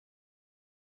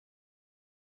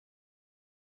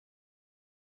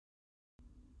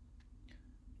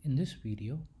In this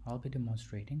video, I'll be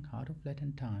demonstrating how to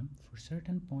flatten time for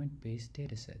certain point-based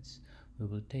datasets. We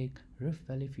will take Rift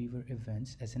Valley fever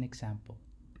events as an example.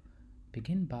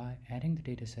 Begin by adding the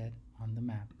dataset on the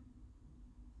map.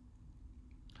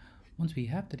 Once we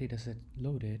have the dataset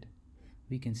loaded,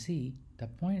 we can see that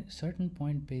certain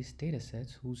point-based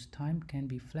datasets whose time can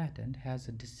be flattened has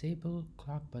a disable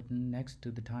clock button next to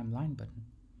the timeline button.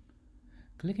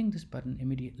 Clicking this button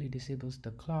immediately disables the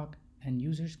clock and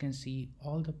users can see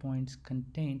all the points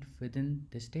contained within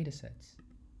this datasets.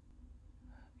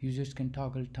 Users can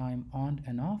toggle time on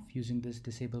and off using this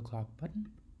disable clock button.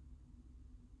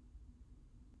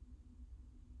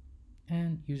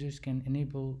 And users can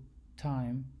enable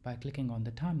time by clicking on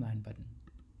the timeline button.